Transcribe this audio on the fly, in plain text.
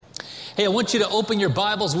Hey, I want you to open your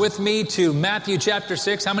Bibles with me to Matthew chapter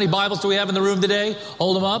 6. How many Bibles do we have in the room today?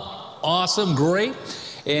 Hold them up. Awesome. Great.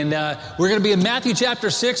 And we're going to be in Matthew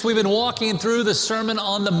chapter 6. We've been walking through the Sermon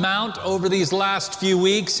on the Mount over these last few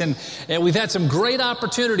weeks. And we've had some great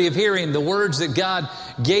opportunity of hearing the words that God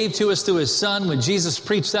gave to us through His Son when Jesus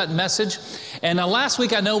preached that message. And last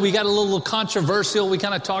week, I know we got a little controversial. We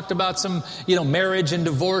kind of talked about some, marriage and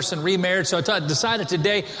divorce and remarriage. So I decided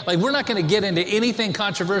today, we're not going to get into anything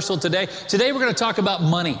controversial today. Today, we're going to talk about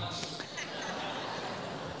money.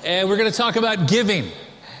 And we're going to talk about giving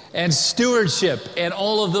and stewardship and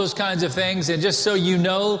all of those kinds of things. And just so you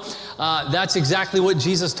know, that's exactly what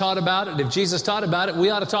Jesus taught about it. If Jesus taught about it, we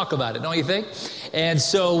ought to talk about it, don't you think? And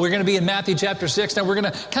so we're going to be in Matthew chapter 6. Now we're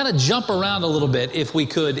going to kind of jump around a little bit, if we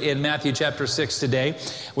could, in Matthew chapter 6 today.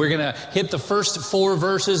 We're going to hit the first 4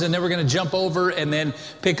 verses, and then we're going to jump over and then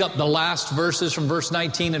pick up the last verses from verse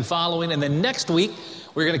 19 and following. And then next week,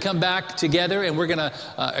 we're going to come back together, and we're going to,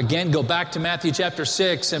 again, go back to Matthew chapter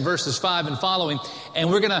 6 and verses 5 and following. And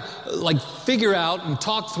we're going to, figure out and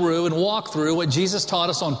talk through and walk through what Jesus taught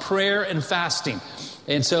us on prayer and fasting.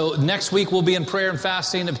 And so next week we'll be in prayer and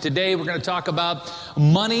fasting. And today we're going to talk about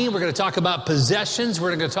money. We're going to talk about possessions.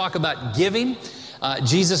 We're going to talk about giving.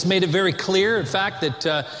 Jesus made it very clear, in fact,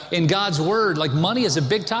 that in God's Word, money is a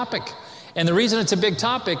big topic. And the reason it's a big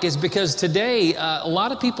topic is because today a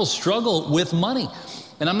lot of people struggle with money.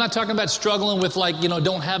 And I'm not talking about struggling with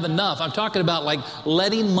don't have enough. I'm talking about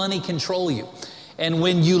letting money control you. And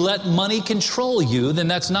when you let money control you, then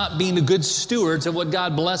that's not being a good stewards of what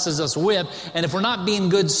God blesses us with. And if we're not being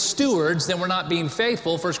good stewards, then we're not being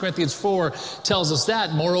faithful. 1 Corinthians 4 tells us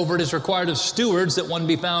that. Moreover, it is required of stewards that one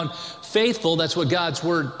be found faithful. That's what God's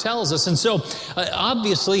Word tells us. And so,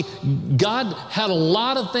 obviously, God had a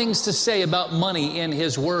lot of things to say about money in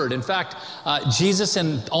His Word. In fact, Jesus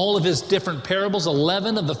in all of His different parables,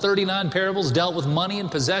 11 of the 39 parables dealt with money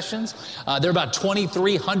and possessions. There are about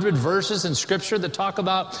 2,300 verses in Scripture that talk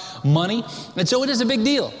about money. And so it is a big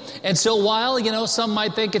deal. And so while, some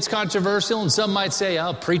might think it's controversial and some might say,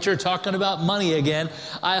 preacher talking about money again,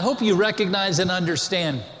 I hope you recognize and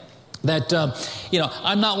understand that,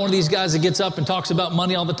 I'm not one of these guys that gets up and talks about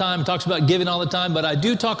money all the time, talks about giving all the time, but I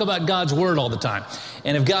do talk about God's Word all the time.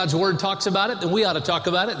 And if God's Word talks about it, then we ought to talk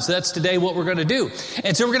about it. So that's today what we're going to do.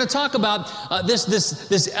 And so we're going to talk about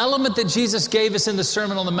this element that Jesus gave us in the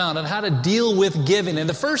Sermon on the Mount and how to deal with giving. And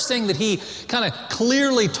the first thing that He kind of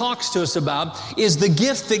clearly talks to us about is the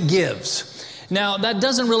gift that gives. Now, that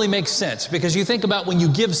doesn't really make sense because you think about when you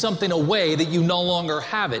give something away that you no longer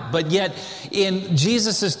have it. But yet, in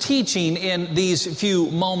Jesus' teaching in these few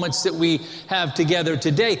moments that we have together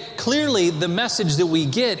today, clearly the message that we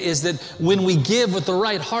get is that when we give with the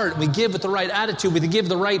right heart, we give with the right attitude, we give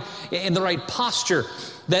in the right posture,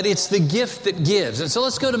 that it's the gift that gives. And so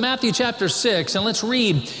let's go to Matthew chapter 6 and let's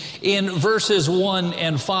read in verses 1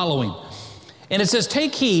 and following. And it says,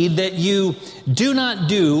 "Take heed that you do not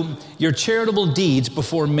do your charitable deeds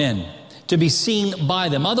before men, to be seen by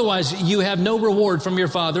them. Otherwise, you have no reward from your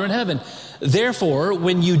Father in heaven. Therefore,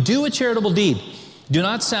 when you do a charitable deed, do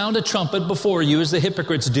not sound a trumpet before you as the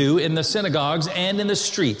hypocrites do in the synagogues and in the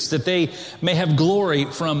streets, that they may have glory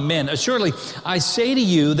from men. Assuredly, I say to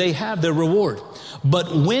you, they have their reward.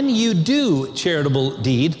 But when you do a charitable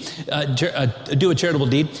deed,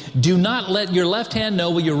 do not let your left hand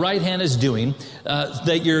know what your right hand is doing,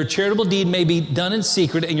 that your charitable deed may be done in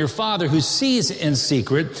secret, and your Father who sees in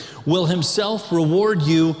secret will Himself reward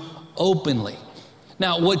you openly."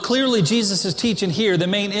 Now, what clearly Jesus is teaching here, the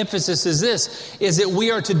main emphasis is this, is that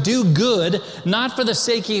we are to do good, not for the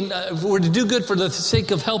sake, we're to do good for the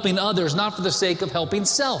sake of helping others, not for the sake of helping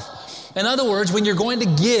self. In other words, when you're going to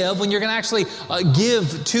give, when you're going to actually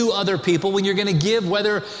give to other people, when you're going to give,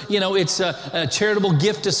 whether, it's a charitable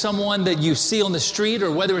gift to someone that you see on the street,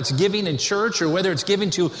 or whether it's giving in church, or whether it's giving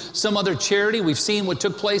to some other charity. We've seen what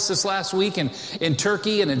took place this last week in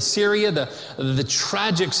Turkey and in Syria, the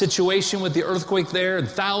tragic situation with the earthquake there, and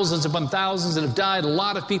thousands upon thousands that have died, a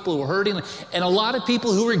lot of people who are hurting, and a lot of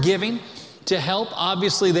people who are giving to help,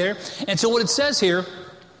 obviously, there. And so what it says here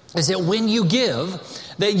is that when you give,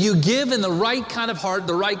 that you give in the right kind of heart,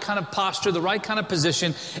 the right kind of posture, the right kind of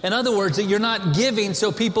position. In other words, that you're not giving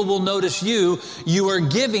so people will notice you. You are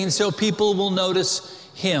giving so people will notice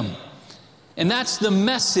Him. And that's the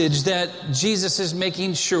message that Jesus is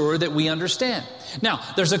making sure that we understand. Now,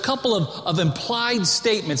 there's a couple of implied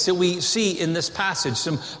statements that we see in this passage,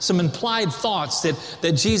 some implied thoughts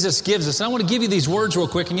that Jesus gives us. And I want to give you these words real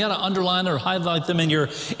quick, and you ought to underline or highlight them in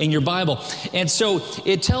your Bible. And so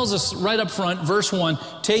it tells us right up front, verse 1,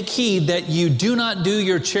 "Take heed that you do not do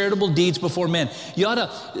your charitable deeds before men." You ought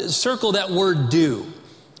to circle that word "do."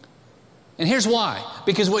 And here's why.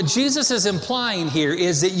 Because what Jesus is implying here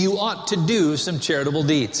is that you ought to do some charitable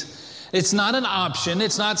deeds. It's not an option.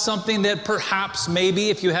 It's not something that perhaps maybe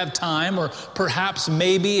if you have time, or perhaps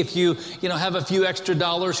maybe if you have a few extra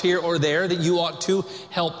dollars here or there, that you ought to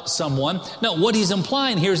help someone. No, what he's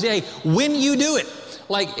implying here is, hey, when you do it,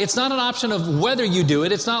 like, it's not an option of whether you do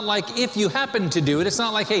it. It's not like if you happen to do it. It's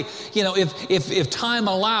not like, hey, if time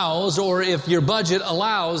allows or if your budget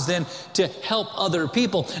allows, then to help other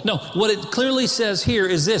people. No, what it clearly says here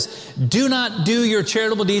is this: do not do your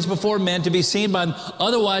charitable deeds before men to be seen by them.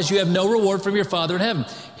 Otherwise, you have no reward from your Father in heaven.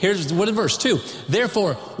 Here's what in verse 2.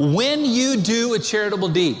 Therefore, when you do a charitable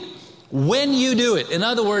deed, when you do it, in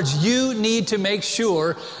other words, you need to make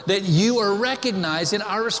sure that you are recognizing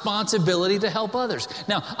our responsibility to help others.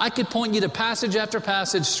 Now, I could point you to passage after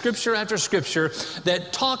passage, scripture after scripture,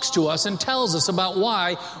 that talks to us and tells us about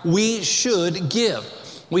why we should give.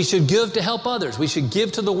 We should give to help others. We should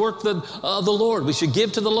give to the work of the Lord. We should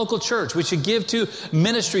give to the local church. We should give to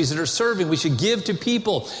ministries that are serving. We should give to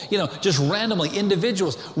people, just randomly,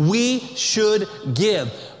 individuals. We should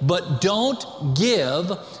give, but don't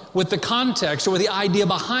give with the context or with the idea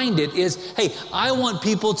behind it is, hey, I want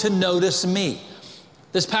people to notice me.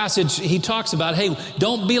 This passage, he talks about, hey,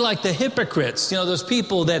 don't be like the hypocrites, those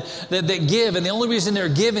people that give, and the only reason they're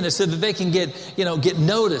giving is so that they can get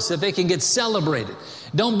noticed, that they can get celebrated.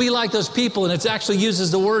 Don't be like those people, and it actually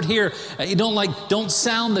uses the word here, don't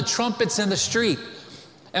sound the trumpets in the street.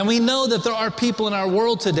 And we know that there are people in our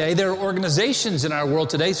world today, there are organizations in our world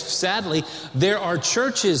today, sadly, there are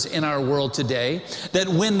churches in our world today that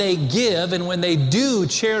when they give and when they do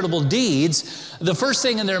charitable deeds, the first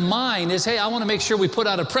thing in their mind is, hey, I want to make sure we put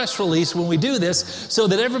out a press release when we do this so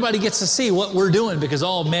that everybody gets to see what we're doing because,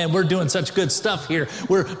 oh man, we're doing such good stuff here.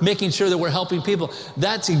 We're making sure that we're helping people.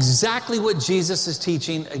 That's exactly what Jesus is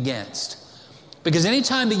teaching against. Because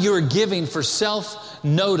anytime that you are giving for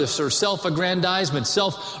self-notice or self-aggrandizement,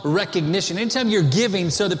 self-recognition, anytime you're giving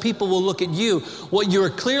so that people will look at you, what you're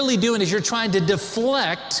clearly doing is you're trying to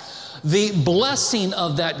deflect the blessing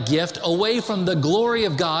of that gift away from the glory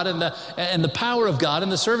of God and the power of God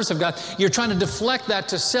and the service of God. You're trying to deflect that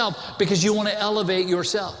to self because you want to elevate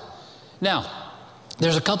yourself. Now,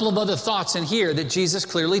 there's a couple of other thoughts in here that Jesus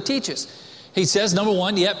clearly teaches. He says, number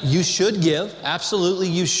one, you should give. Absolutely,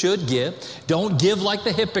 you should give. Don't give like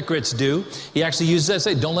the hypocrites do. He actually uses that to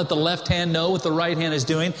say, don't let the left hand know what the right hand is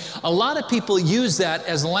doing. A lot of people use that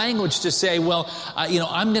as language to say, well,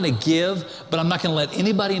 I'm going to give, but I'm not going to let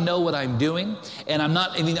anybody know what I'm doing. And I'm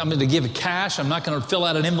going to give cash. I'm not going to fill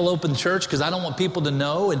out an envelope in church because I don't want people to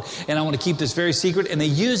know. And I want to keep this very secret. And they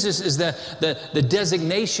use this as the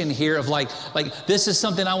designation here of like this is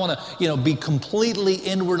something I want to, be completely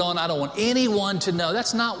inward on. I don't want anyone to know.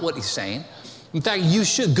 That's not what he's saying. In fact,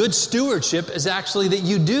 good stewardship is actually that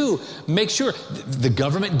you do make sure the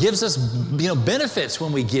government gives us, benefits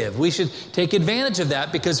when we give. We should take advantage of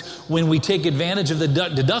that because when we take advantage of the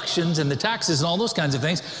deductions and the taxes and all those kinds of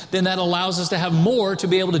things, then that allows us to have more to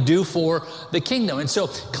be able to do for the kingdom. And so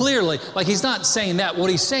clearly, he's not saying that. What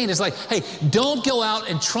he's saying is hey, don't go out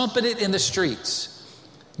and trumpet it in the streets.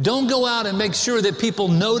 Don't go out and make sure that people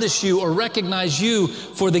notice you or recognize you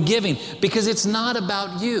for the giving because it's not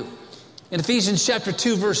about you. In Ephesians chapter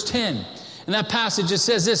 2, verse 10, in that passage it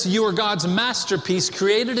says this: you are God's masterpiece,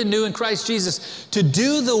 created anew in Christ Jesus to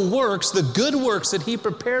do the works, the good works that he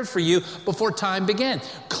prepared for you before time began.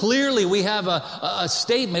 Clearly we have a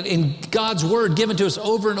statement in God's word given to us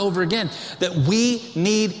over and over again that we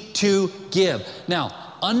need to give.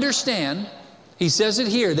 Now, understand, he says it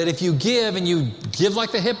here, that if you give and you give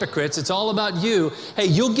like the hypocrites, it's all about you. Hey,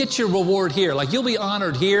 you'll get your reward here. You'll be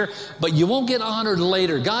honored here, but you won't get honored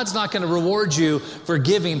later. God's not going to reward you for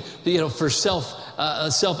giving, for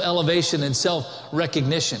self-elevation and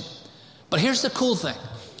self-recognition. But here's the cool thing.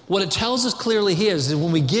 What it tells us clearly here is that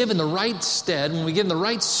when we give in the right stead, when we give in the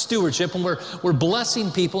right stewardship, when we're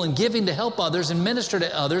blessing people and giving to help others and minister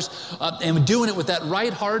to others, and doing it with that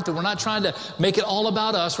right heart, that we're not trying to make it all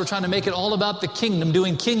about us, we're trying to make it all about the kingdom,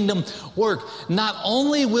 doing kingdom work. Not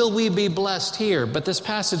only will we be blessed here, but this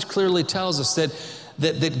passage clearly tells us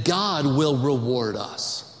that God will reward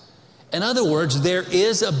us. In other words, there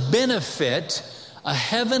is a benefit, a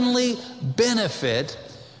heavenly benefit,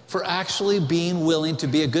 for actually being willing to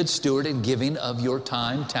be a good steward and giving of your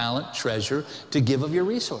time, talent, treasure, to give of your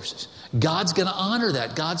resources. God's going to honor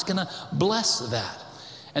that. God's going to bless that.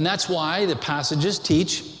 And that's why the passages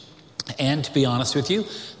teach, and to be honest with you,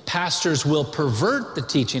 pastors will pervert the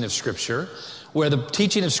teaching of Scripture where the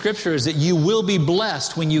teaching of Scripture is that you will be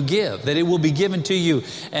blessed when you give, that it will be given to you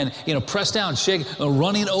and, pressed down, shake,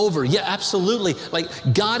 running over. Yeah, absolutely. Like,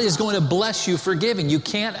 God is going to bless you for giving. You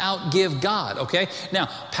can't outgive God, okay? Now,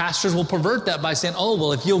 pastors will pervert that by saying, oh,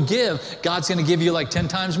 well, if you'll give, God's going to give you like 10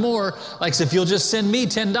 times more. Like, so if you'll just send me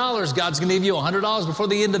 $10, God's going to give you $100 before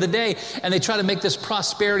the end of the day. And they try to make this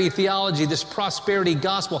prosperity theology, this prosperity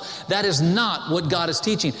gospel. That is not what God is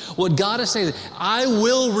teaching. What God is saying is, I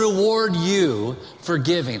will reward you for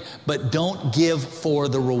giving, but don't give for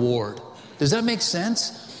the reward. Does that make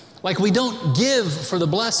sense? Like, we don't give for the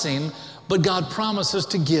blessing, but God promises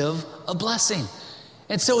to give a blessing.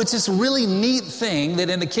 And so it's this really neat thing that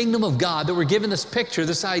in the kingdom of God that we're given this picture,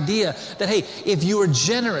 this idea that, hey, if you are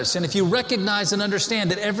generous and if you recognize and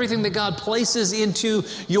understand that everything that God places into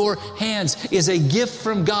your hands is a gift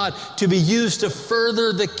from God to be used to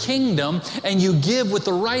further the kingdom, and you give with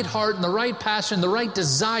the right heart and the right passion, the right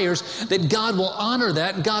desires, that God will honor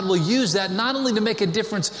that and God will use that not only to make a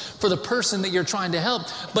difference for the person that you're trying to help,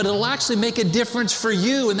 but it'll actually make a difference for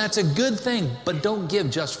you, and that's a good thing. But don't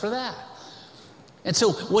give just for that. And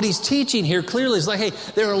so what he's teaching here clearly is like, hey,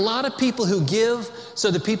 there are a lot of people who give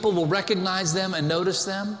so that people will recognize them and notice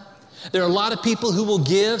them. There are a lot of people who will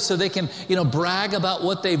give so they can, brag about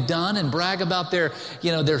what they've done and brag about their,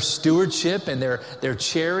 their stewardship and their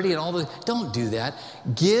charity and all the. Don't do that.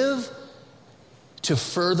 Give to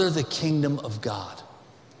further the kingdom of God.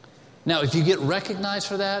 Now, if you get recognized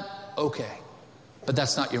for that, okay, but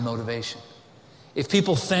that's not your motivation. If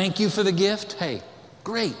people thank you for the gift, hey,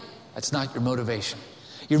 great. That's not your motivation.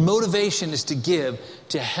 Your motivation is to give,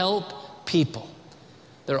 to help people.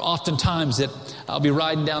 There are often times that I'll be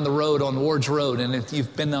riding down the road on Ward's Road, and if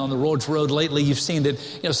you've been on the Ward's Road lately, you've seen that,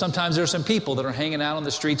 sometimes there are some people that are hanging out on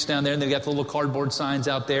the streets down there, and they've got the little cardboard signs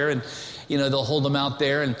out there, and they'll hold them out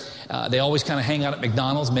there, and they always kind of hang out at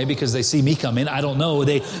McDonald's, maybe because they see me come in. I don't know.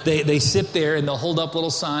 They sit there and they'll hold up little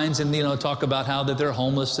signs and talk about how that they're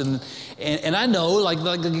homeless, and I know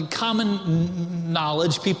like common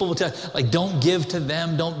knowledge, people will tell like don't give to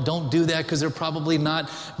them, don't do that because they're probably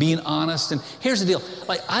not being honest. And here's the deal: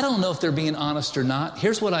 like I don't know if they're being honest or not.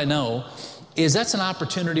 Here's what I know is that's an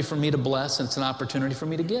opportunity for me to bless, and it's an opportunity for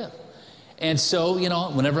me to give. And so,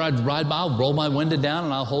 whenever I ride by, I'll roll my window down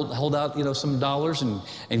and I'll hold out, some dollars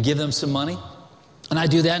and give them some money. And I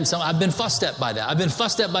do that, and so I've been fussed at by that. I've been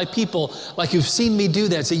fussed at by people like who've seen me do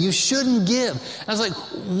that, say, you shouldn't give. And I was like,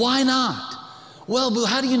 why not? Well, but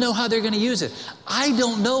how do you know how they're going to use it? I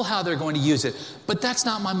don't know how they're going to use it, but that's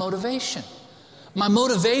not my motivation. My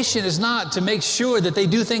motivation is not to make sure that they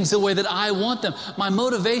do things the way that I want them. My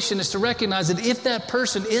motivation is to recognize that if that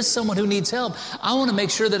person is someone who needs help, I want to make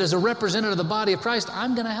sure that as a representative of the body of Christ,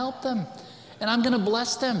 I'm going to help them and I'm going to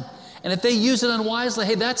bless them. And if they use it unwisely,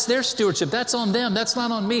 hey, that's their stewardship. That's on them. That's not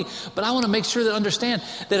on me. But I want to make sure that understand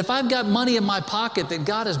that if I've got money in my pocket that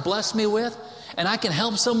God has blessed me with and I can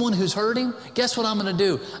help someone who's hurting, guess what I'm going to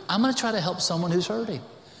do? I'm going to try to help someone who's hurting.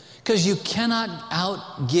 Because you cannot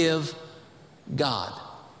outgive God.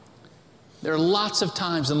 There are lots of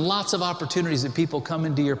times and lots of opportunities that people come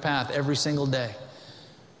into your path every single day.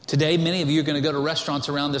 Today, many of you are going to go to restaurants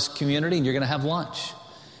around this community and you're going to have lunch.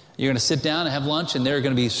 You're going to sit down and have lunch, and there are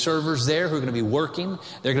going to be servers there who are going to be working.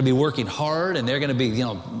 They're going to be working hard, and they're going to be,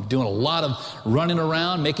 doing a lot of running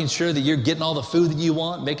around, making sure that you're getting all the food that you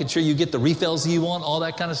want, making sure you get the refills that you want, all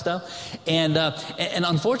that kind of stuff. And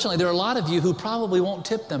unfortunately, there are a lot of you who probably won't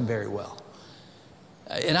tip them very well.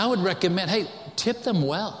 And I would recommend, hey, tip them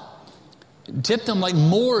well. Tip them like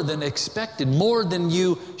more than expected, more than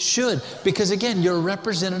you should. Because again, you're a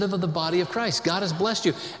representative of the body of Christ. God has blessed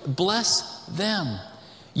you. Bless them.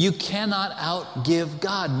 You cannot outgive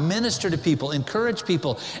God. Minister to people, encourage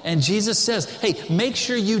people. And Jesus says, hey, make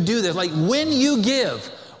sure you do this. Like when you give,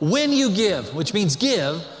 which means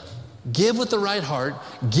give with the right heart,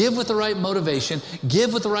 give with the right motivation,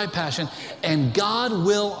 give with the right passion, and God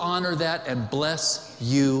will honor that and bless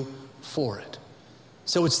you for it.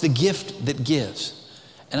 So it's the gift that gives.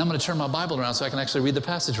 And I'm going to turn my Bible around so I can actually read the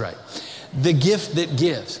passage right. The gift that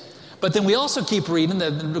gives. But then we also keep reading,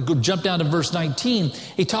 jump down to verse 19.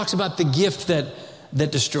 He talks about the gift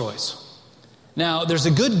that destroys. Now, there's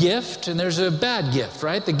a good gift and there's a bad gift,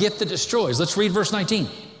 right? The gift that destroys. Let's read verse 19.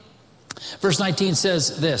 Verse 19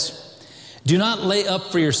 says this: do not lay up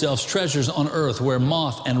for yourselves treasures on earth where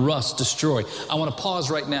moth and rust destroy. I want to pause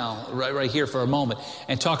right now, right here for a moment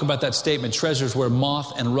and talk about that statement, treasures where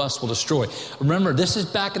moth and rust will destroy. Remember, this is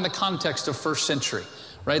back in the context of first century.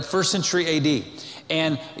 right? First century AD.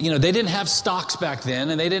 And, they didn't have stocks back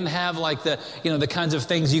then, and they didn't have like the kinds of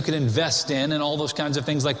things you could invest in and all those kinds of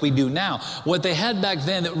things like we do now. What they had back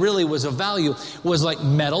then that really was of value was like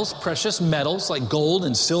metals, precious metals, like gold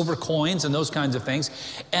and silver coins and those kinds of things,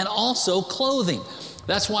 and also clothing.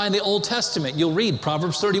 That's why in the Old Testament, you'll read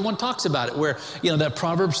Proverbs 31 talks about it, where, that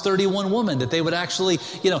Proverbs 31 woman, that they would actually,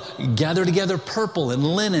 gather together purple and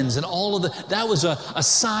linens and all of that was a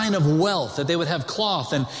sign of wealth, that they would have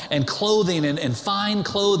cloth and clothing and fine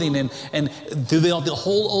clothing. And through the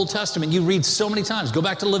whole Old Testament, you read so many times, go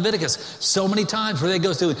back to Leviticus, so many times where they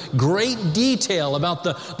go through great detail about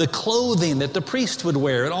the clothing that the priest would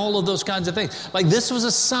wear and all of those kinds of things. Like this was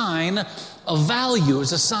a sign of value, it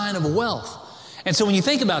was a sign of wealth. And so when you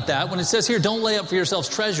think about that, when it says here, don't lay up for yourselves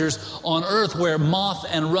treasures on earth where moth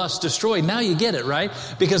and rust destroy, now you get it, right?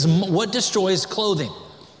 Because what destroys clothing?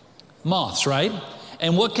 Moths, right?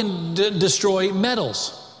 And what can destroy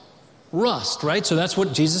metals? Rust, right? So that's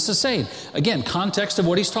what Jesus is saying. Again, context of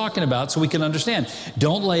what he's talking about so we can understand.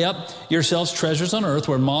 Don't lay up yourselves treasures on earth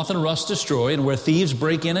where moth and rust destroy and where thieves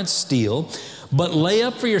break in and steal. But lay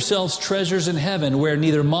up for yourselves treasures in heaven where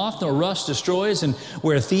neither moth nor rust destroys and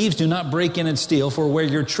where thieves do not break in and steal. For where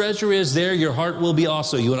your treasure is, there your heart will be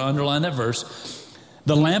also. You want to underline that verse.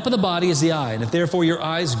 The lamp of the body is the eye. And if therefore your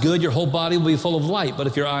eye is good, your whole body will be full of light. But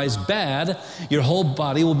if your eye is bad, your whole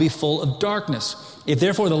body will be full of darkness. If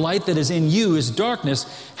therefore the light that is in you is darkness,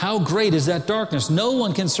 how great is that darkness? No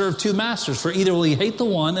one can serve two masters, for either will he hate the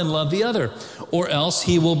one and love the other, or else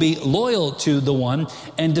he will be loyal to the one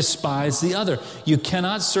and despise the other. You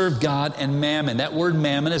cannot serve God and mammon. That word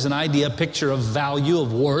mammon is an idea, a picture of value,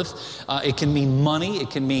 of worth. It can mean money.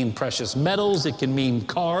 It can mean precious metals. It can mean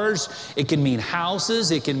cars. It can mean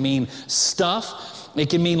houses. It can mean stuff.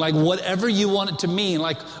 It can mean like whatever you want it to mean,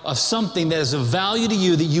 like of something that is of value to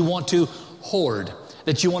you that you want to hoard,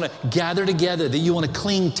 that you want to gather together, that you want to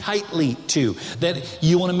cling tightly to, that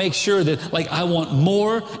you want to make sure that like I want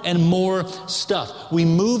more and more stuff. We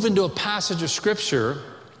move into a passage of scripture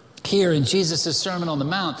here in Jesus' Sermon on the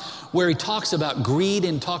Mount where he talks about greed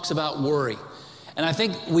and talks about worry. And I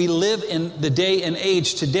think we live in the day and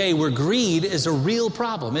age today where greed is a real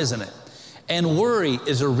problem, isn't it? And worry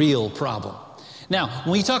is a real problem. Now,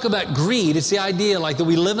 when you talk about greed, it's the idea like that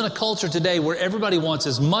we live in a culture today where everybody wants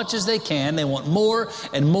as much as they can. They want more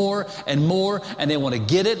and more and more, and they want to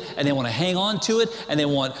get it, and they want to hang on to it, and they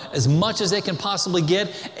want as much as they can possibly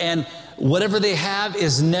get, and whatever they have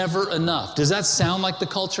is never enough. Does that sound like the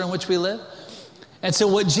culture in which we live? And so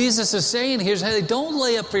what Jesus is saying here is, hey, don't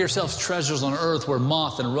lay up for yourselves treasures on earth where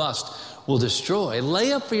moth and rust will destroy.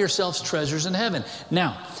 Lay up for yourselves treasures in heaven.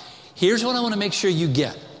 Now, here's what I want to make sure you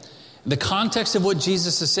get. The context of what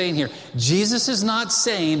Jesus is saying here. Jesus is not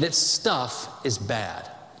saying that stuff is bad.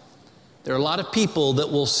 There are a lot of people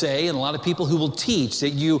that will say, and a lot of people who will teach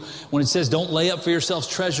that when it says don't lay up for yourselves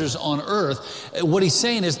treasures on earth, what he's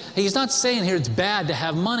saying is, he's not saying here it's bad to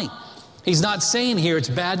have money. He's not saying here it's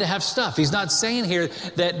bad to have stuff. He's not saying here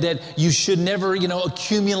that you should never,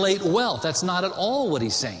 accumulate wealth. That's not at all what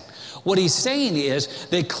he's saying. What he's saying is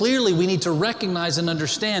that clearly we need to recognize and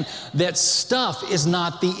understand that stuff is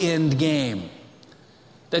not the end game.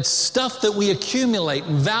 That stuff that we accumulate,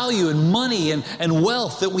 and value and money and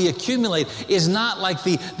wealth that we accumulate is not like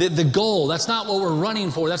the goal. That's not what we're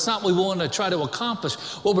running for. That's not what we want to try to accomplish.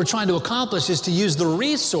 What we're trying to accomplish is to use the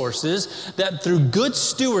resources that through good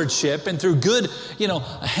stewardship and through good,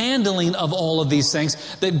 handling of all of these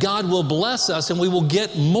things, that God will bless us and we will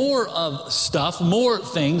get more of stuff, more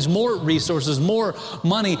things, more resources, more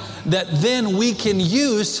money that then we can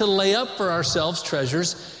use to lay up for ourselves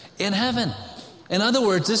treasures in heaven. In other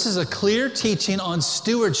words, this is a clear teaching on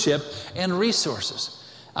stewardship and resources.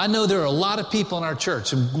 I know there are a lot of people in our church,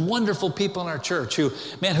 some wonderful people in our church who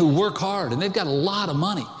work hard and they've got a lot of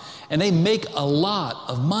money and they make a lot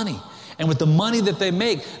of money. And with the money that they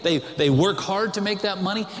make, they work hard to make that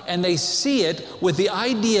money and they see it with the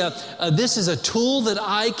idea, this is a tool that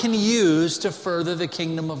I can use to further the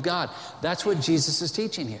kingdom of God. That's what Jesus is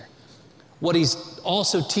teaching here. What he's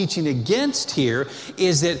also teaching against here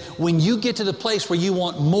is that when you get to the place where you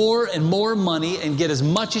want more and more money and get as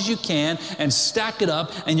much as you can and stack it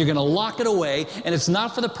up and you're going to lock it away, and it's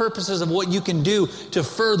not for the purposes of what you can do to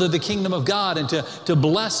further the kingdom of God and to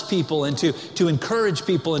bless people and to encourage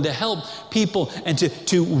people and to help people and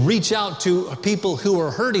to reach out to people who are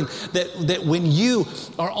hurting, that when you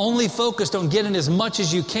are only focused on getting as much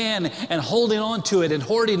as you can and holding on to it and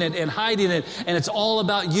hoarding it and hiding it, and it's all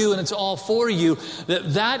about you and it's all for you,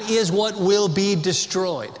 that is what will be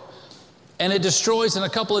destroyed. And it destroys in a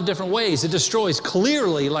couple of different ways. It destroys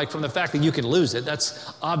clearly, like from the fact that you can lose it.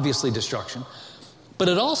 That's obviously destruction. but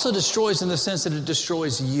it also destroys in the sense that it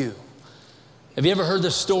destroys you. Have you ever heard the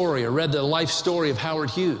story or read the life story of Howard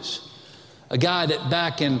Hughes? A guy that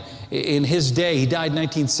back in his day, he died in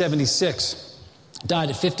 1976, died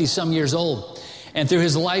at 50-some years old. And through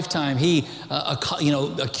his lifetime, he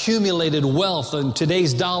accumulated wealth in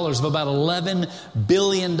today's dollars of about $11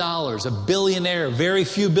 billion. A billionaire, very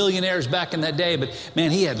few billionaires back in that day, but man,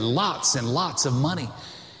 he had lots and lots of money.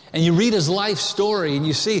 And you read his life story and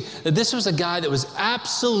you see that this was a guy that was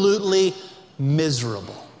absolutely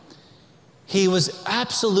miserable. He was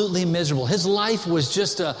absolutely miserable. His life was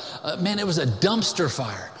just it was a dumpster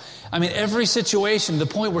fire. I mean, every situation, the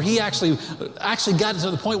point where he actually got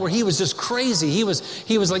to the point where he was just crazy. He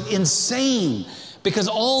was like insane because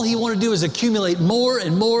all he wanted to do is accumulate more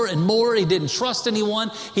and more and more. He didn't trust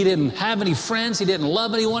anyone. He didn't have any friends. He didn't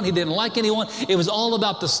love anyone. He didn't like anyone. It was all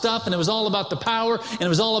about the stuff, and it was all about the power, and it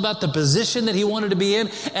was all about the position that he wanted to be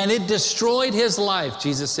in, and it destroyed his life.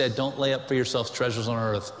 Jesus said, don't lay up for yourselves treasures on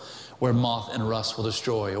earth where moth and rust will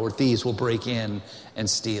destroy, or thieves will break in and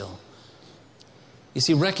steal. You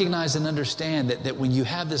see, recognize and understand that when you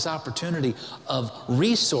have this opportunity of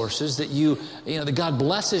resources that God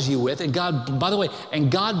blesses you with, and God, by the way, and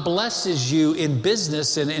God blesses you in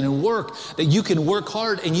business and in work, that you can work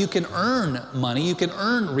hard and you can earn money, you can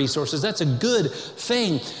earn resources. That's a good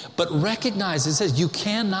thing. But recognize, it says you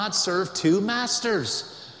cannot serve two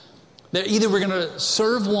masters. That either we're going to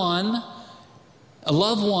serve one,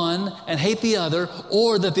 love one and hate the other,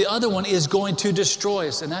 or that the other one is going to destroy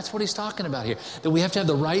us. And that's what he's talking about here. That we have to have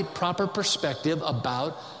the right, proper perspective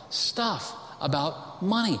about stuff, about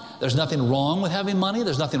money. There's nothing wrong with having money.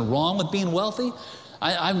 There's nothing wrong with being wealthy.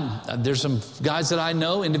 There's some guys that I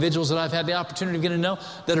know, individuals that I've had the opportunity to get to know,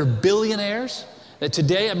 that are billionaires, that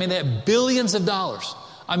today, they have billions of dollars.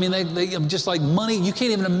 They just like money. You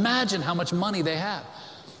can't even imagine how much money they have.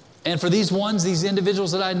 And for these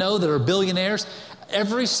individuals that I know that are billionaires,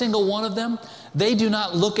 every single one of them, they do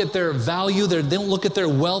not look at their value, they don't look at their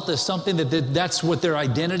wealth as something that's what their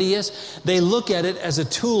identity is. They look at it as a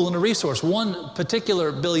tool and a resource. One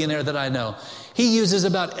particular billionaire that I know, he uses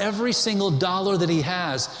about every single dollar that he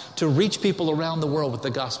has to reach people around the world with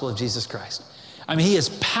the gospel of Jesus Christ. He is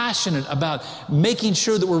passionate about making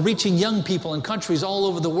sure that we're reaching young people in countries all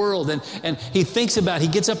over the world. And he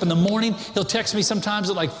gets up in the morning. He'll text me sometimes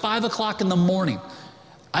at like 5 o'clock in the morning.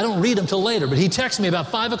 I don't read him till later, but he texts me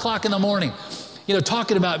about 5 o'clock in the morning,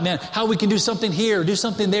 talking about, how we can do something here, do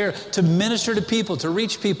something there to minister to people, to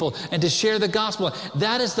reach people, and to share the gospel.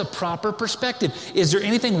 That is the proper perspective. Is there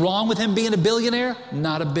anything wrong with him being a billionaire?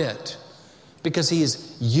 Not a bit. Because he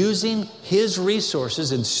is using his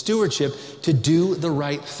resources and stewardship to do the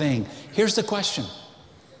right thing. Here's the question.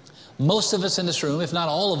 Most of us in this room, if not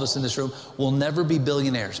all of us in this room, will never be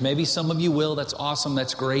billionaires. Maybe some of you will. That's awesome.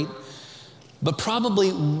 That's great. But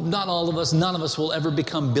probably not all of us, none of us will ever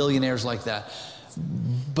become billionaires like that.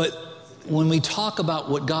 But when we talk about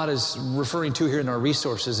what God is referring to here in our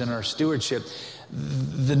resources and our stewardship,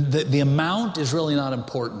 the amount is really not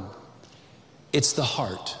important. It's the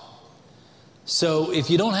heart. So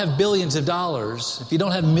if you don't have billions of dollars, if you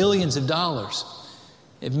don't have millions of dollars,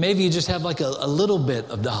 if maybe you just have like a little bit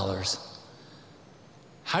of dollars,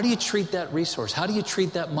 how do you treat that resource? How do you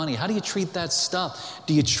treat that money? How do you treat that stuff?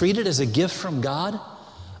 Do you treat it as a gift from God?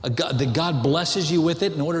 That God blesses you with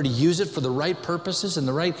it in order to use it for the right purposes and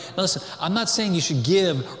the right... Now listen, I'm not saying you should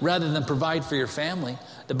give rather than provide for your family.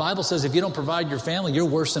 The Bible says if you don't provide your family, you're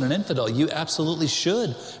worse than an infidel. You absolutely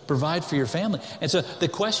should provide for your family. And so the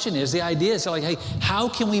question is, the idea is like, hey, how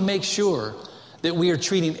can we make sure that we are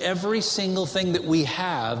treating every single thing that we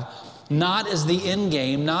have not as the end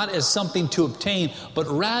game, not as something to obtain, but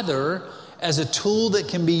rather as a tool that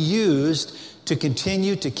can be used to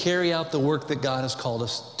continue to carry out the work that God has called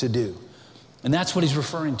us to do. And that's what he's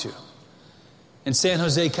referring to. In San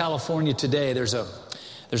Jose, California today, there's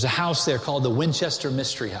a house there called the Winchester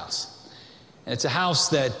Mystery House. And it's a house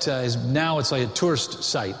that it's like a tourist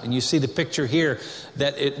site. And you see the picture here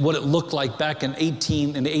what it looked like back in the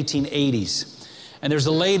 1880s. And there's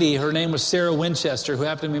a lady, her name was Sarah Winchester, who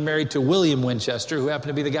happened to be married to William Winchester, who happened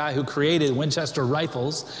to be the guy who created Winchester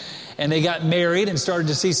rifles. And they got married and started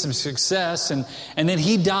to see some success. And then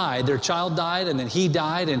he died. Their child died, and then he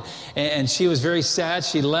died. And she was very sad.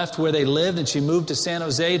 She left where they lived, and she moved to San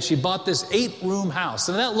Jose, and she bought this 8-room house.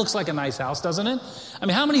 And that looks like a nice house, doesn't it?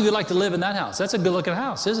 How many of you like to live in that house? That's a good-looking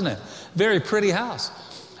house, isn't it? Very pretty house.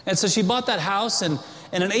 And so she bought that house, and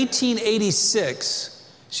in 1886,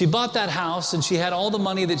 she bought that house, and she had all the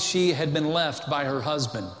money that she had been left by her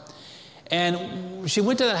husband. And she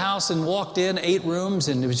went to that house and walked in, 8 rooms,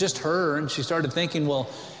 and it was just her. And she started thinking, well,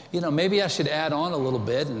 maybe I should add on a little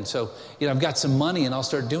bit. And so, I've got some money and I'll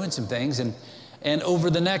start doing some things. And over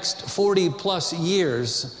the next 40 plus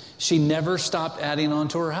years, she never stopped adding on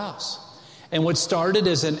to her house. And what started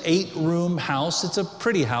as an 8-room house, it's a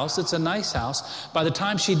pretty house, it's a nice house. By the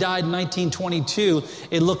time she died in 1922,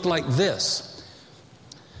 it looked like this.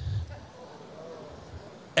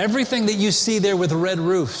 Everything that you see there with red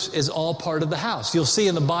roofs is all part of the house. You'll see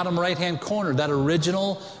in the bottom right-hand corner that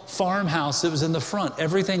original farmhouse that was in the front,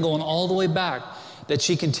 everything going all the way back that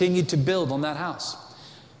she continued to build on that house.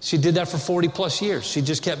 She did that for 40 plus years. She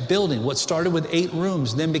just kept building. What started with 8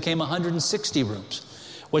 rooms then became 160 rooms.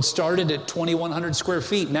 What started at 2,100 square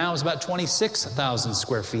feet now is about 26,000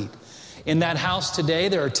 square feet. In that house today,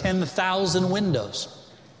 there are 10,000 windows.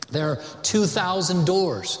 There are 2,000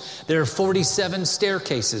 doors. There are 47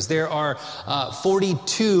 staircases. There are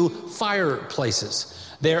 42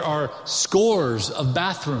 fireplaces. There are scores of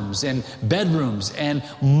bathrooms and bedrooms and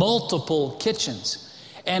multiple kitchens.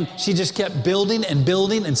 And she just kept building and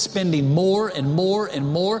building and spending more and more and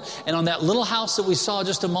more. And on that little house that we saw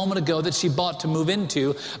just a moment ago that she bought to move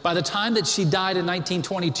into, by the time that she died in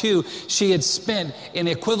 1922, she had spent, in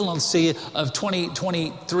the equivalency of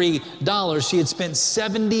 $23, she had spent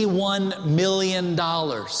 $71 million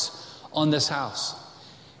on this house.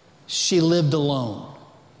 She lived alone.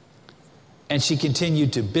 And she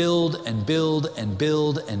continued to build and build and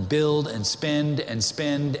build and build and spend and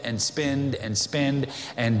spend and spend and spend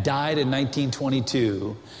and died in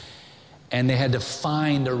 1922. And they had to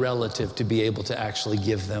find a relative to be able to actually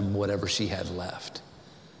give them whatever she had left.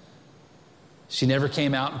 She never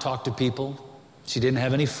came out and talked to people. She didn't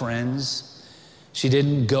have any friends. She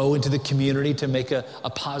didn't go into the community to make a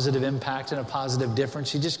positive impact and a positive difference.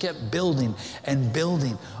 She just kept building and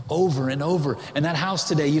building over and over. And that house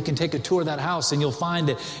today, you can take a tour of that house and you'll find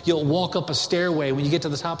that you'll walk up a stairway. When you get to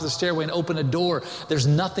the top of the stairway and open a door, there's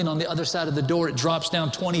nothing on the other side of the door. It drops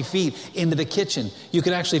down 20 feet into the kitchen. You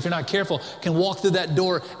can actually, if you're not careful, can walk through that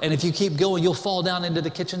door, and if you keep going, you'll fall down into the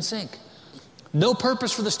kitchen sink. No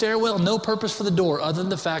purpose for the stairwell, no purpose for the door, other than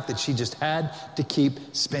the fact that she just had to keep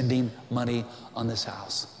spending money on this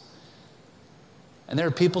house. And there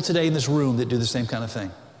are people today in this room that do the same kind of thing.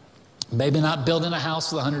 Maybe not building a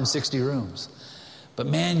house with 160 rooms, but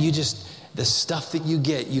man, the stuff that you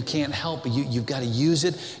get, you can't help it. You've got to use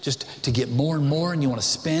it just to get more and more, and you want to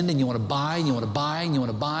spend, and you want to buy, and you want to buy, and you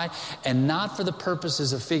want to buy, and not for the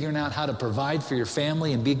purposes of figuring out how to provide for your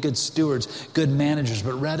family and be good stewards, good managers,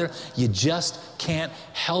 but rather you just can't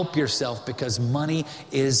help yourself because money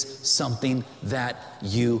is something that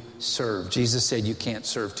you serve. Jesus said you can't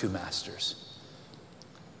serve 2 masters.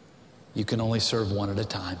 You can only serve one at a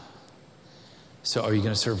time. So are you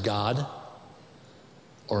going to serve God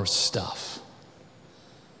or stuff?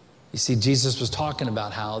 You see, Jesus was talking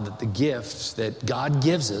about how that the gifts that God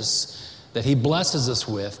gives us, that he blesses us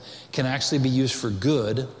with, can actually be used for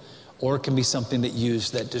good, or it can be something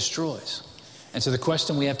that destroys. And so the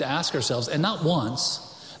question we have to ask ourselves, and not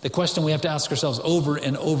once, the question we have to ask ourselves over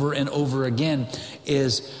and over and over again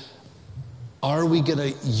is, are we going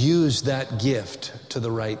to use that gift to the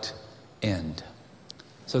right end?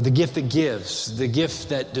 So the gift that gives, the gift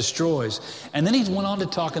that destroys. And then he went on to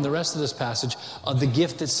talk in the rest of this passage of the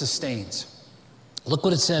gift that sustains. Look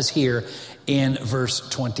what it says here in verse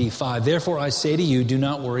 25. Therefore I say to you, do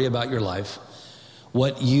not worry about your life,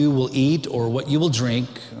 what you will eat or what you will drink,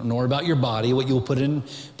 nor about your body, what you will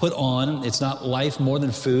put on. It's not life more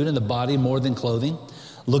than food, and the body more than clothing.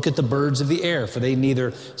 Look at the birds of the air, for they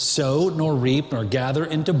neither sow nor reap nor gather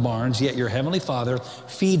into barns, yet your heavenly Father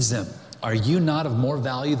feeds them. Are you not of more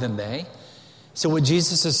value than they? So what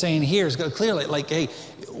Jesus is saying here is clearly like, hey,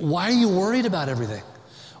 why are you worried about everything?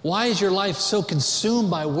 Why is your life so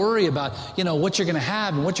consumed by worry about, what you're going to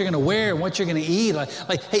have and what you're going to wear and what you're going to eat?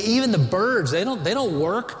 Like, hey, even the birds, they don't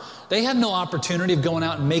work. They have no opportunity of going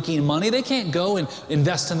out and making money. They can't go and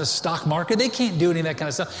invest in the stock market. They can't do any of that kind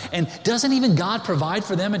of stuff. And doesn't even God provide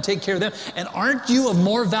for them and take care of them? And aren't you of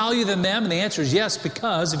more value than them? And the answer is yes,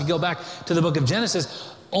 because if you go back to the book of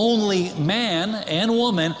Genesis, only man and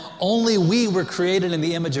woman, only we were created in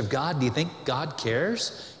the image of God. Do you think God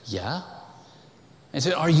cares? Yeah. And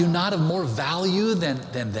so are you not of more value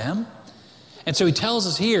than them? And so he tells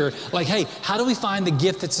us here, like, hey, how do we find the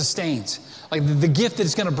gift that sustains? Like the gift that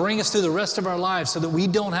is going to bring us through the rest of our lives so that we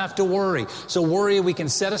don't have to worry. So worry we can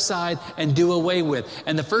set aside and do away with.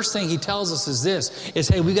 And the first thing he tells us is this, is,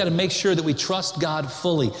 hey, we got to make sure that we trust God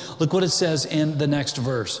fully. Look what it says in the next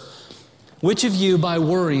verse. Which of you by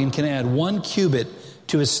worrying can add 1 cubit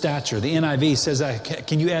to his stature? The NIV says,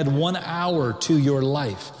 can you add 1 hour to your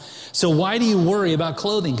life? So why do you worry about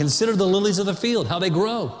clothing? Consider the lilies of the field, how they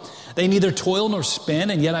grow. They neither toil nor spin,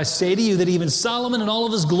 and yet I say to you that even Solomon in all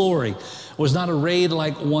of his glory was not arrayed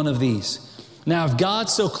like one of these. Now, if God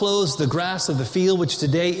so clothes the grass of the field, which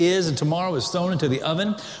today is and tomorrow is thrown into the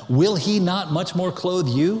oven, will he not much more clothe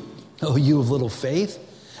you, O you of little faith?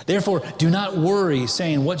 Therefore, do not worry,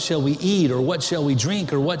 saying, what shall we eat, or what shall we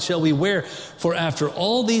drink, or what shall we wear? For after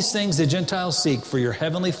all these things the Gentiles seek, for your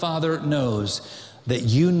heavenly Father knows that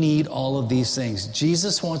you need all of these things.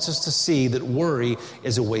 Jesus wants us to see that worry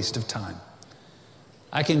is a waste of time.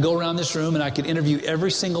 I can go around this room and I can interview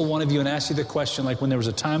every single one of you and ask you the question, like when there was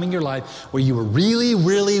a time in your life where you were really,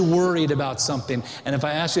 really worried about something. And if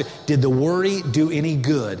I asked you, did the worry do any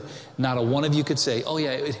good? Not a one of you could say, oh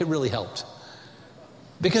yeah, it really helped.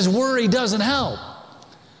 Because worry doesn't help.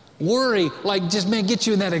 Worry, like, just, man, get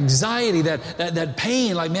you in that anxiety, that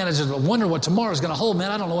pain. Like, man, I just wonder what tomorrow's going to hold.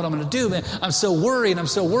 Man, I don't know what I'm going to do, man. I'm so worried.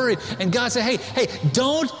 And God said, hey,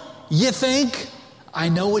 don't you think I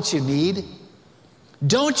know what you need?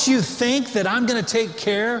 Don't you think that I'm going to take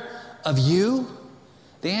care of you?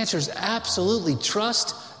 The answer is absolutely.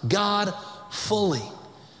 Trust God fully.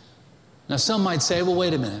 Now, some might say, well,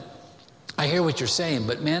 wait a minute. I hear what you're saying,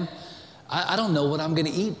 but man, I don't know what I'm going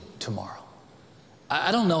to eat tomorrow.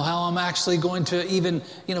 I don't know how I'm actually going to even,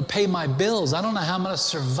 pay my bills. I don't know how I'm going to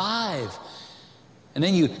survive. And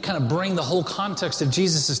then you kind of bring the whole context of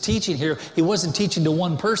Jesus' teaching here. He wasn't teaching to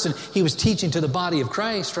one person. He was teaching to the body of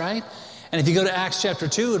Christ, right? And if you go to Acts chapter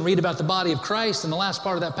 2 and read about the body of Christ in the last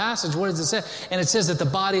part of that passage, what does it say? And it says that the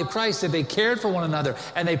body of Christ, that they cared for one another,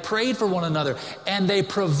 and they prayed for one another, and they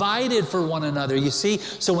provided for one another. You see?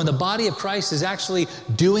 So when the body of Christ is actually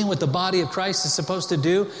doing what the body of Christ is supposed to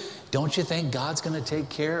do, don't you think God's going to take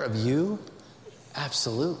care of you?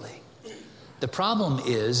 Absolutely. The problem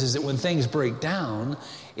is that when things break down,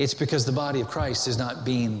 it's because the body of Christ is not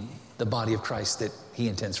being the body of Christ that he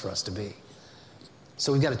intends for us to be.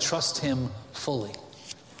 So we've got to trust him fully.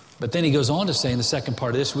 But then he goes on to say in the second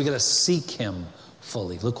part of this, we got to seek him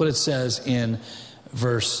fully. Look what it says in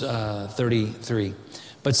verse 33.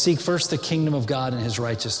 But seek first the kingdom of God and his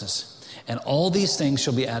righteousness, and all these things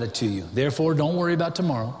shall be added to you. Therefore, don't worry about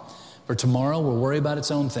tomorrow, for tomorrow will worry about its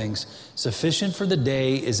own things. Sufficient for the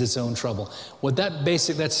day is its own trouble. What that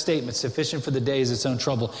statement, sufficient for the day is its own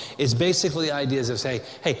trouble, is basically the idea of saying,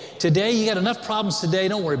 hey, today you got enough problems today,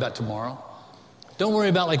 don't worry about tomorrow. Don't worry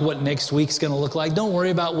about like what next week's going to look like. Don't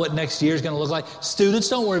worry about what next year's going to look like. Students,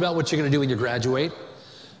 don't worry about what you're going to do when you graduate.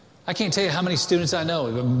 I can't tell you how many students I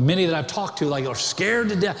know, many that I've talked to, like are scared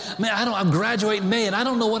to death. Man, I'm graduating in May and I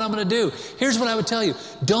don't know what I'm going to do. Here's what I would tell you.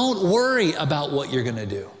 Don't worry about what you're going to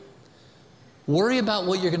do. Worry about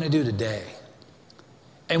what you're going to do today.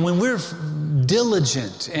 And when we're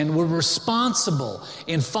diligent and we're responsible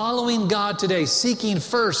in following God today, seeking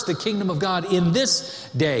first the kingdom of God in this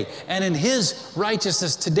day and in his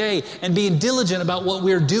righteousness today, and being diligent about what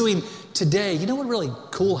we're doing today, you know what really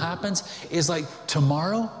cool happens is like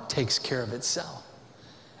tomorrow takes care of itself.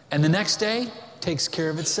 And the next day takes care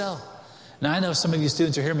of itself. Now, I know some of you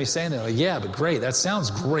students are hearing me saying that, like, yeah, but great, that sounds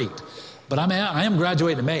great. But I am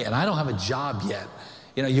graduating in May and I don't have a job yet.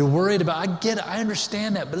 You're worried about, I get it, I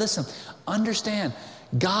understand that. But listen, understand,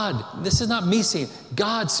 God, this is not me saying,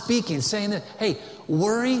 God speaking, saying that, hey,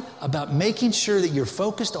 worry about making sure that you're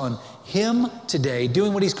focused on him today,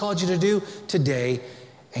 doing what he's called you to do today,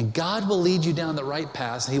 and God will lead you down the right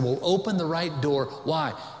path, and he will open the right door.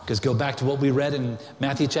 Why? Because go back to what we read in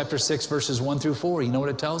Matthew chapter 6, verses 1 through 4. You know what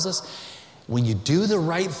it tells us? When you do the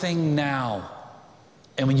right thing now,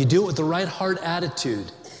 and when you do it with the right heart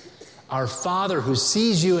attitude, our Father who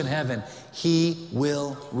sees you in heaven, he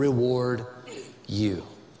will reward you.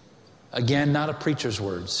 Again, not a preacher's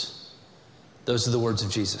words. Those are the words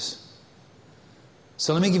of Jesus.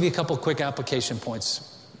 So let me give you a couple quick application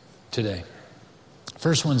points today.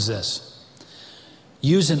 First one's this.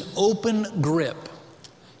 Use an open grip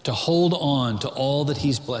to hold on to all that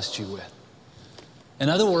he's blessed you with. In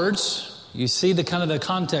other words, you see the kind of the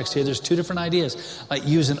context here. There's two different ideas. Like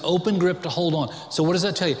use an open grip to hold on. So what does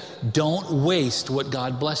that tell you? Don't waste what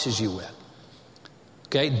God blesses you with.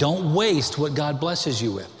 Okay? Don't waste what God blesses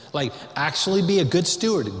you with. Like actually be a good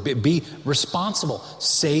steward. Be responsible.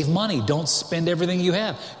 Save money. Don't spend everything you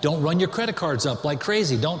have. Don't run your credit cards up like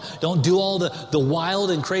crazy. Don't do all the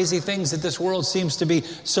wild and crazy things that this world seems to be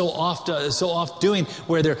so oft doing,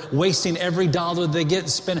 where they're wasting every dollar they get and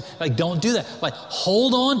spend. Like don't do that. Like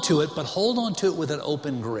hold on to it, but hold on to it with an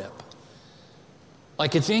open grip.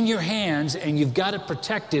 Like it's in your hands and you've got it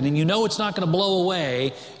protected and you know it's not going to blow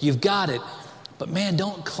away. You've got it. But man,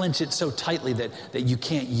 don't clench it so tightly that you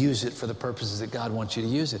can't use it for the purposes that God wants you to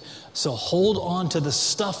use it. So hold on to the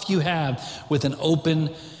stuff you have with an open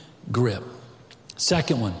grip.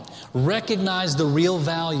 Second one, Recognize the real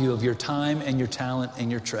value of your time and your talent and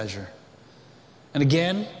your treasure. And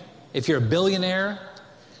again, if you're a billionaire,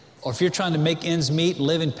 or if you're trying to make ends meet,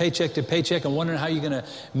 living paycheck to paycheck and wondering how you're going to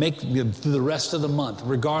make through the rest of the month,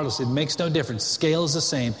 regardless, it makes no difference. Scale is the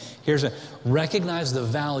same. Recognize the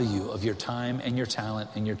value of your time and your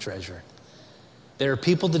talent and your treasure. There are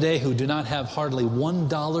people today who do not have hardly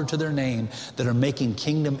 $1 to their name that are making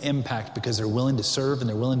kingdom impact because they're willing to serve and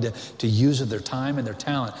they're willing to use their time and their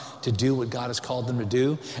talent to do what God has called them to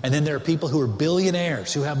do. And then there are people who are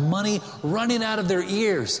billionaires who have money running out of their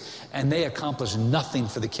ears and they accomplish nothing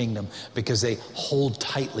for the kingdom because they hold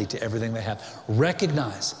tightly to everything they have.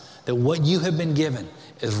 Recognize that what you have been given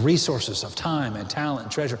is resources of time and talent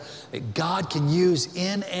and treasure that God can use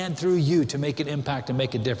in and through you to make an impact and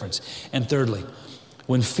make a difference. And thirdly,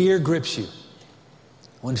 when fear grips you,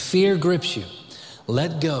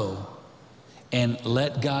 let go and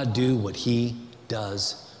let God do what he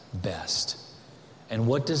does best. And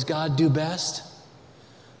what does God do best?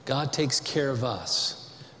 God takes care of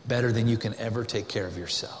us better than you can ever take care of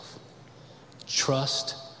yourself.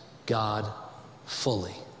 Trust God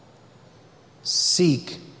fully.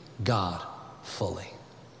 Seek God fully.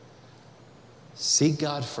 Seek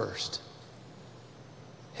God first.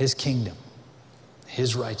 His kingdom,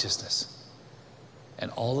 his righteousness,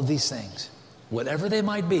 and all of these things, whatever they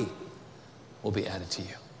might be, will be added to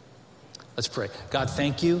you. Let's pray. God,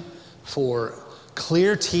 thank you for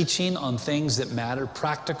clear teaching on things that matter,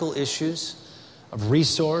 practical issues of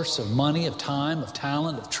resource, of money, of time, of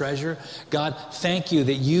talent, of treasure. God, thank you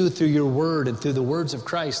that you, through your word and through the words of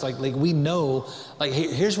Christ, like we know, like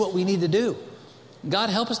here's what we need to do. God,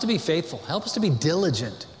 help us to be faithful. Help us to be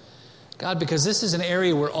diligent. God, because this is an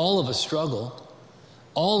area where all of us struggle.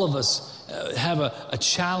 All of us have a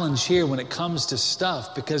challenge here when it comes to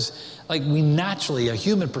stuff because like we naturally, a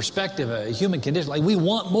human perspective, a human condition, like we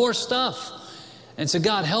want more stuff. And so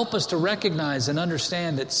God, help us to recognize and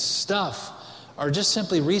understand that stuff are just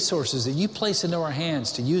simply resources that you place into our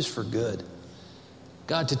hands to use for good.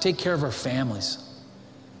 God, to take care of our families,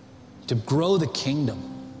 to grow the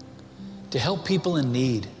kingdom, to help people in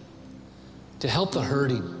need, to help the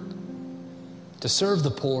hurting, to serve the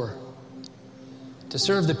poor, to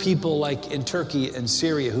serve the people like in Turkey and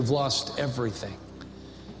Syria who've lost everything,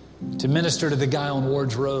 to minister to the guy on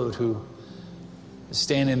Ward's Road who is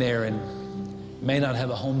standing there and may not have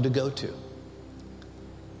a home to go to.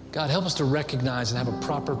 God, help us to recognize and have a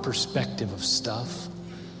proper perspective of stuff,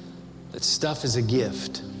 that stuff is a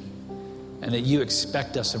gift, and that you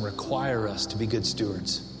expect us and require us to be good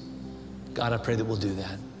stewards. God, I pray that we'll do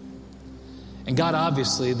that. And God,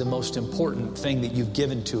 obviously, the most important thing that you've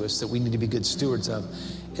given to us that we need to be good stewards of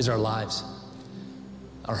is our lives,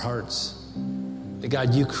 our hearts. That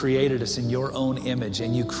God, you created us in your own image,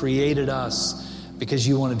 and you created us because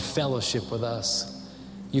you wanted fellowship with us.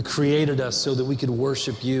 You created us so that we could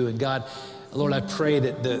worship you. And God, Lord, I pray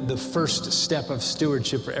that the first step of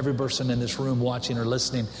stewardship for every person in this room watching or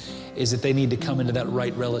listening is that they need to come into that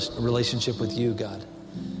right relationship with you, God,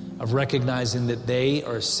 of recognizing that they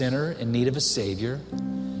are a sinner in need of a Savior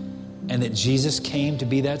and that Jesus came to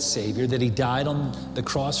be that Savior, that he died on the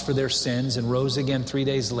cross for their sins and rose again 3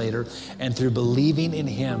 days later. And through believing in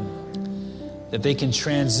him, that they can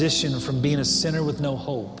transition from being a sinner with no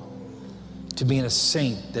hope to being a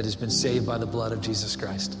saint that has been saved by the blood of Jesus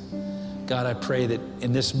Christ. God, I pray that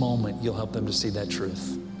in this moment, you'll help them to see that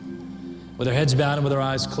truth. With our heads bowed and with our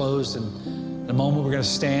eyes closed, and in a moment we're going to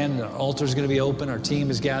stand, our altar is going to be open, our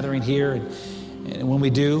team is gathering here, and when we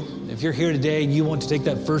do, if you're here today and you want to take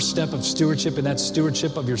that first step of stewardship, and that's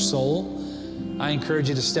stewardship of your soul, I encourage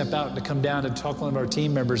you to step out and to come down and talk to one of our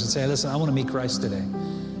team members and say, listen, I want to meet Christ today.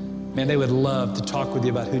 Man, they would love to talk with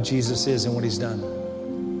you about who Jesus is and what he's done.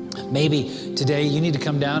 Maybe today you need to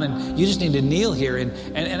come down and you just need to kneel here and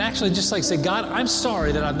actually just like say, God, I'm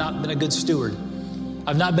sorry that I've not been a good steward.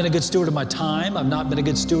 I've not been a good steward of my time. I've not been a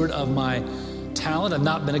good steward of my talent. I've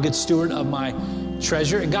not been a good steward of my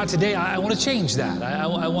treasure. And God, today I want to change that.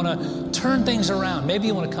 I want to turn things around. Maybe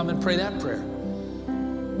you want to come and pray that prayer.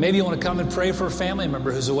 Maybe you want to come and pray for a family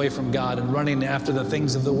member who's away from God and running after the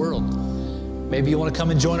things of the world. Maybe you want to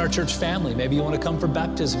come and join our church family. Maybe you want to come for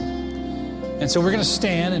baptism. And so we're going to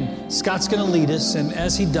stand, and Scott's going to lead us. And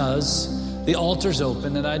as he does, the altar's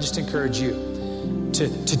open. And I just encourage you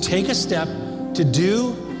to take a step to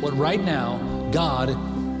do what right now God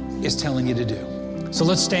is telling you to do. So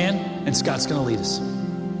let's stand, and Scott's going to lead us.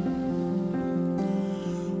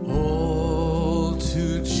 All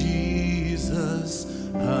to Jesus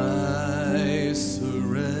I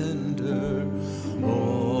surrender.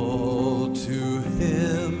 All to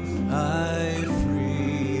him I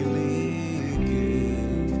freely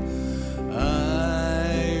give.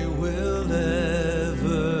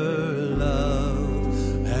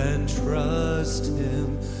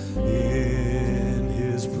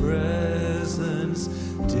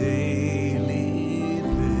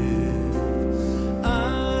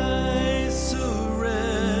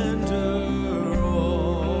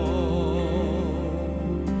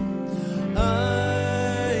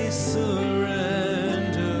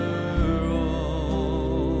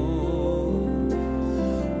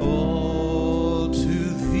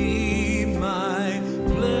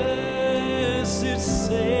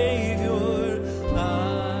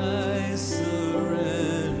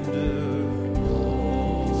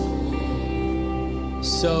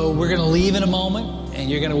 we're going to leave in a moment, and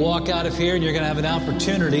you're going to walk out of here, and you're going to have an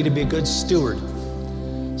opportunity to be a good steward.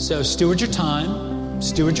 So steward your time,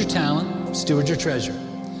 steward your talent, steward your treasure.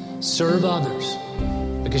 Serve others,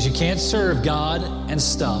 because you can't serve God and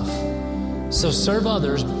stuff. So serve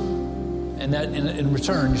others, and that in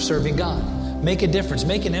return, you're serving God. Make a difference,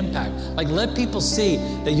 make an impact. Like, let people see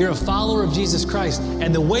that you're a follower of Jesus Christ,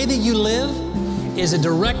 and the way that you live is a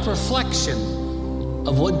direct reflection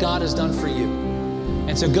of what God has done for you.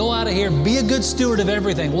 And so go out of here, be a good steward of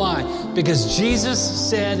everything. Why? Because Jesus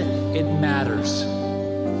said it matters.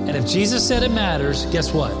 And if Jesus said it matters,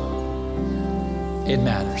 guess what? It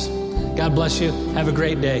matters. God bless you. Have a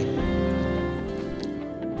great day.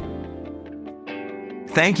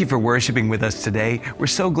 Thank you for worshiping with us today. We're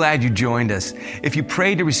so glad you joined us. If you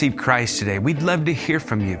prayed to receive Christ today, we'd love to hear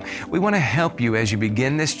from you. We want to help you as you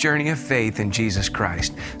begin this journey of faith in Jesus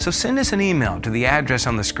Christ. So send us an email to the address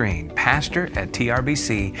on the screen,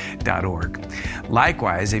 pastor@trbc.org.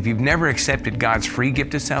 Likewise, if you've never accepted God's free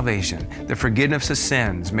gift of salvation, the forgiveness of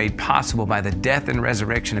sins made possible by the death and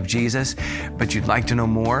resurrection of Jesus, but you'd like to know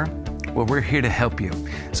more, well, we're here to help you.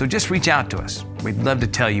 So just reach out to us. We'd love to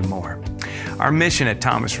tell you more. Our mission at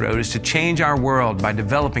Thomas Road is to change our world by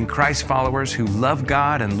developing Christ followers who love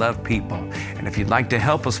God and love people. And if you'd like to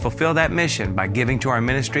help us fulfill that mission by giving to our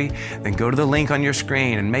ministry, then go to the link on your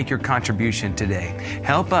screen and make your contribution today.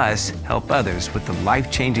 Help us help others with the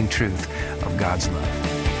life-changing truth of God's love.